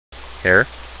Here?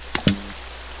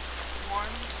 One.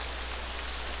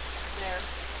 There.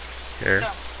 Here?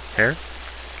 No. Here?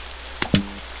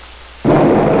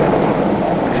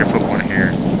 I should put one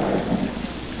here.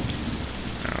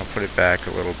 I'll put it back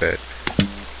a little bit.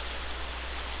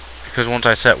 Because once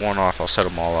I set one off, I'll set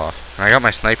them all off. And I got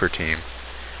my sniper team,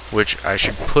 which I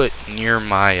should put near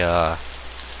my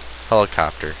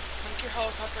helicopter. Make your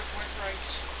helicopter point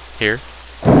right. Here?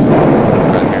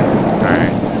 Right here.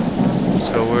 Alright.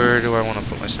 So where do I want to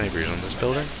put my snipers? On this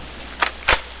building?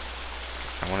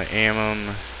 I want to aim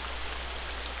them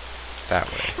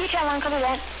that way.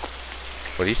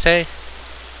 What'd he say?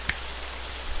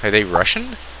 Are they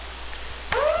Russian?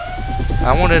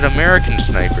 I wanted American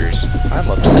snipers. I'm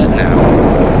upset now.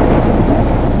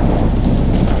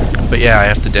 But yeah, I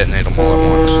have to detonate them all at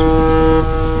once.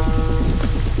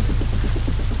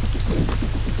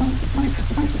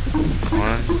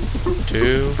 One,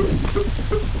 two.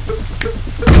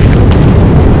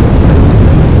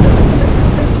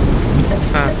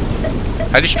 Huh.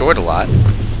 I destroyed a lot.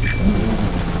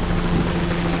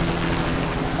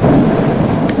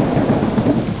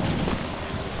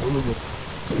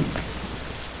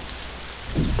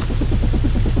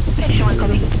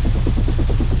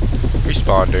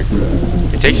 Responding.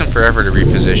 It takes them forever to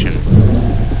reposition.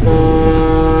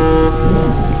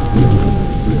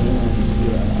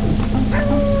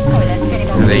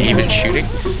 Are they even shooting?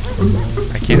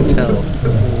 I can't tell.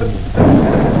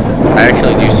 I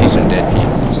actually do see some dead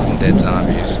people, some dead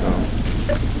zombies. So.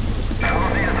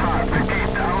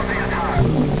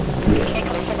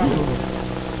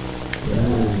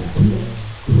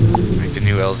 Like the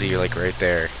new LZ, like right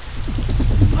there.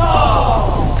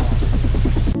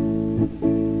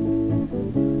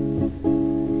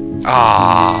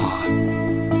 Ah,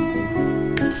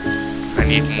 I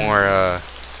need more,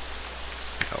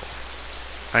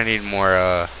 I need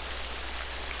more,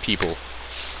 people.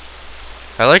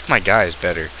 I like my guys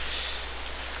better.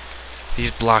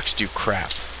 These blocks do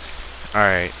crap.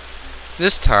 Alright.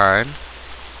 This time,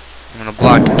 I'm gonna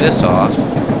block this off.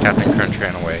 Captain Crunch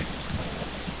ran away.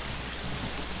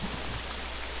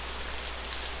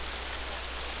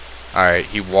 Alright,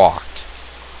 he walked.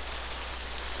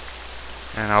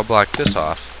 And I'll block this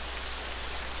off.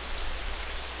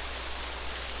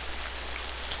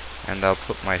 And I'll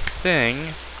put my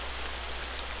thing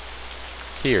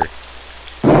here.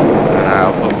 And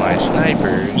I'll put my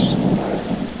snipers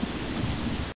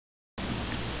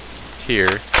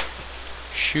here,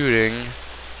 shooting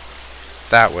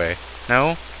that way.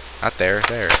 No, not there,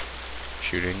 there.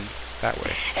 Shooting that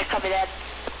way.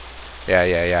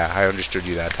 Yeah, I understood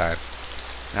you that time.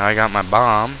 Now I got my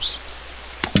bombs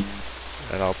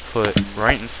that I'll put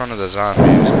right in front of the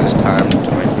zombies this time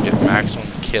so I can get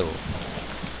maximum kill.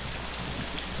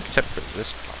 Except for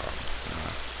this bomb.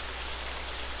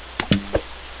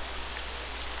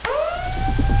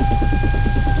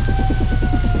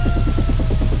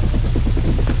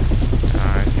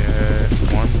 I get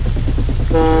one.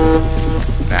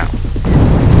 Now.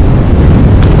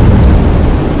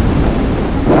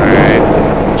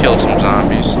 Alright. Killed some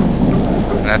zombies.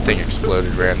 And that thing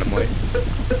exploded randomly.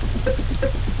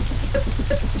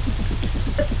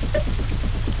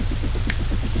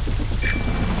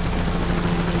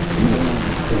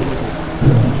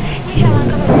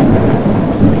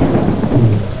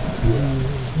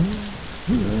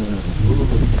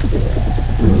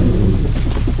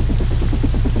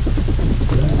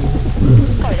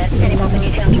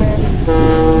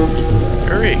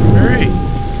 Hurry, hurry!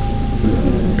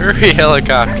 Hurry,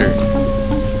 helicopter!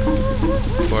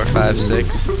 4, 5,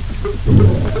 6.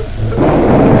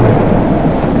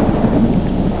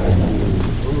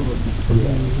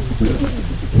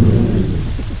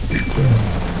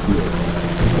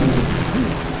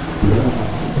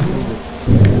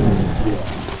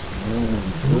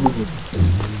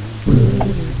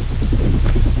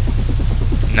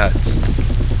 Nuts.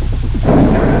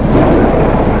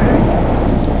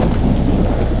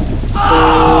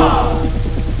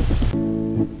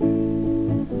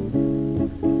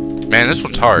 Man, this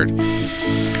one's hard. No.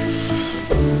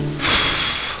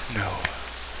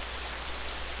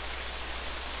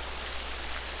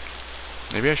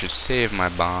 Maybe I should save my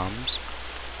bombs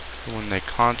for when they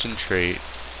concentrate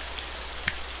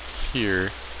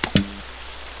here.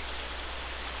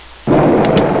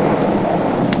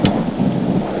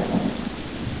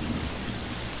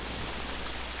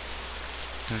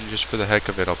 And just for the heck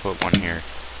of it, I'll put one here.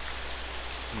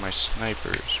 My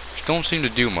snipers, which don't seem to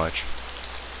do much.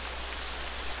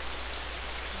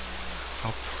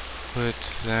 I'll put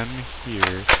them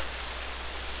here,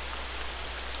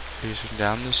 facing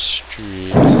down the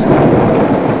street.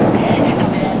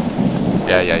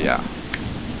 Yeah.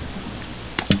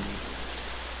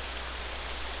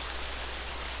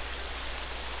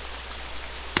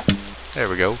 There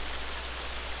we go.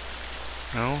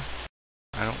 No,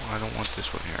 I don't want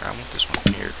this one here. I want this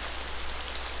one here.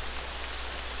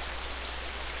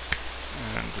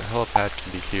 And the helipad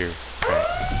can be here. Okay.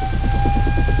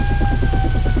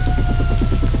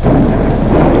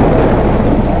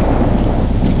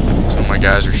 Some of my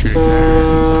guys are shooting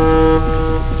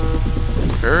there.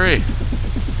 Hurry!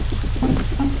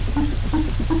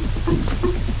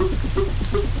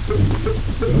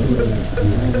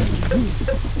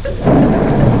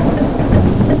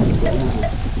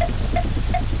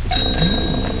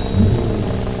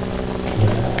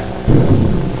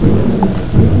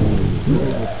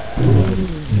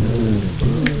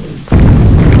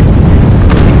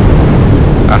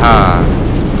 Aha!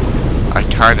 I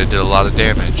kinda did a lot of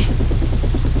damage.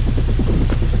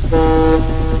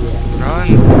 Run!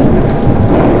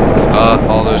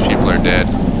 All those people are dead.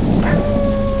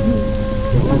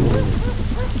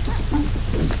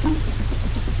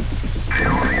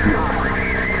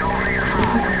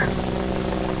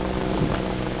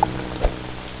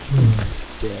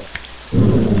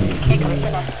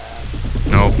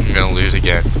 Nope, I'm gonna lose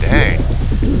again. Dang.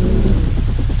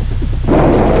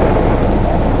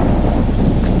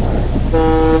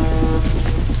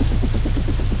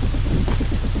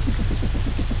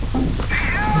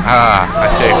 Ah, I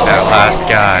saved that last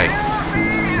guy.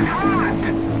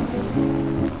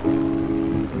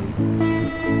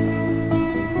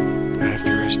 I have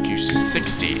to rescue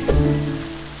 60.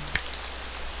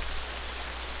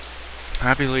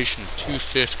 Population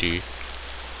 250.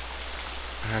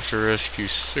 I have to rescue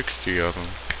 60 of them.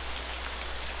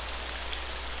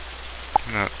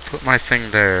 I'm gonna put my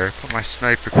thing there, put my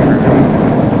sniper crew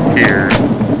here.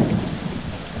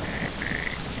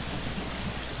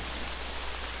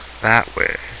 That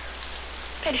way.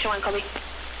 One, copy.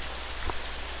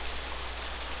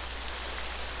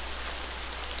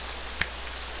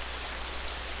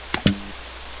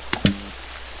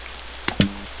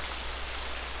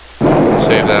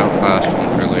 Save that last one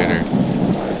for later.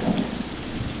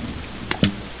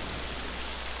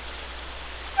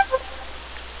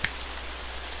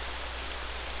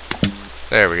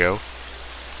 There we go.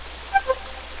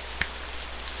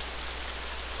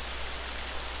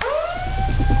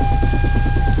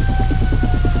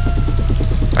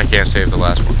 I can't save the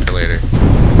last one for later.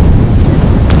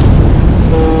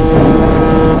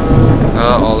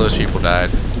 All those people died.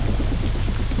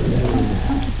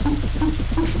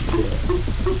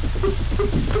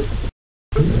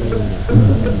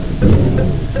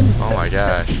 Oh my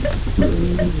gosh.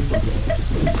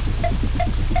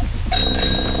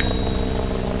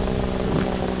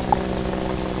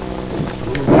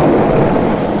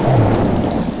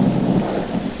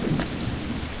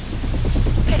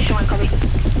 One, copy.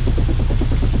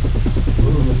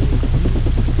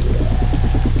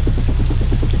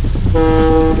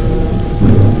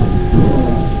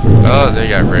 Oh, they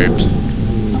got raped.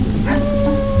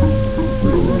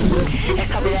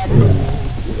 Copy that.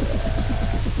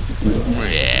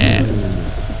 Yeah.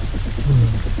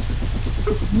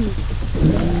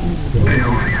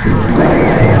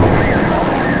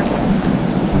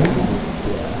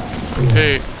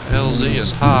 Hey, LZ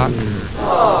is hot.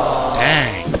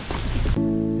 Dang.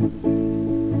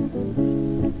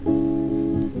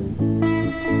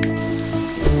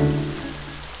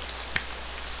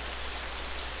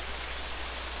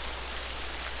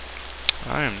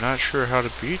 I am not sure how to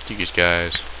beat these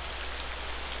guys.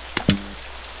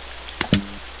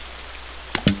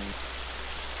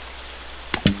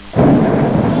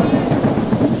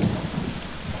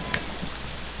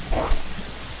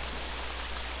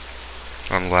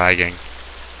 I'm lagging.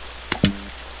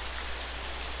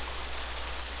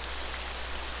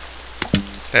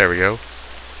 There we go.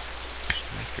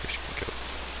 Snipers can go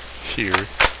here.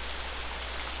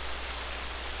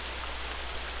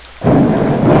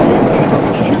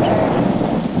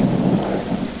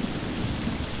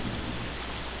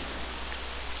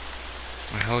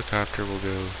 My helicopter will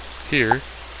go here.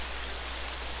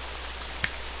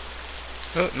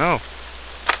 Oh, no.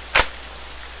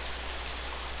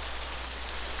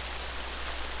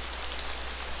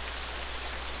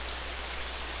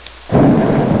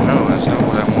 No, that's not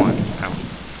what I want.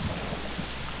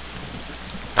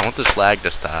 I want this lag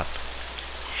to stop.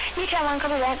 You can one,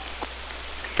 copy that.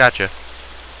 Gotcha.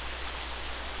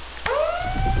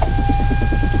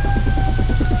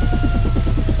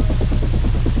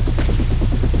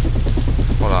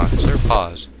 Hold on, is there a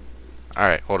pause?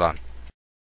 Alright, hold on.